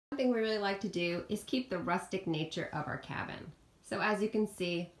thing we really like to do is keep the rustic nature of our cabin. So as you can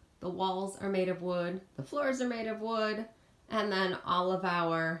see, the walls are made of wood, the floors are made of wood, and then all of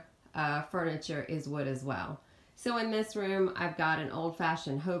our furniture is wood as well. So in this room, I've got an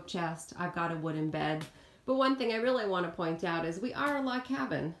old-fashioned hope chest, I've got a wooden bed, but one thing I really want to point out is we are a log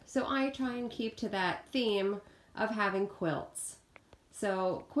cabin, so I try and keep to that theme of having quilts.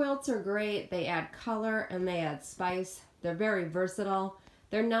 So quilts are great, they add color and they add spice, they're very versatile,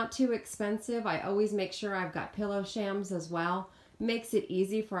 they're not too expensive. I always make sure I've got pillow shams as well. Makes it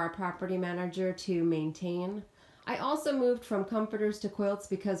easy for our property manager to maintain. I also moved from comforters to quilts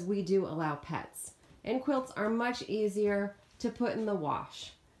because we do allow pets. And quilts are much easier to put in the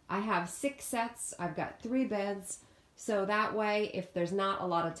wash. I have 6 sets, I've got 3 beds, so that way if there's not a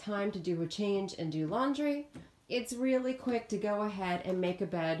lot of time to do a change and do laundry, it's really quick to go ahead and make a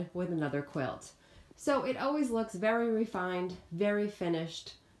bed with another quilt. So it always looks very refined, very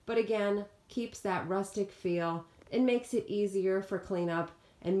finished, but again, keeps that rustic feel and makes it easier for cleanup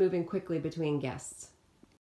and moving quickly between guests.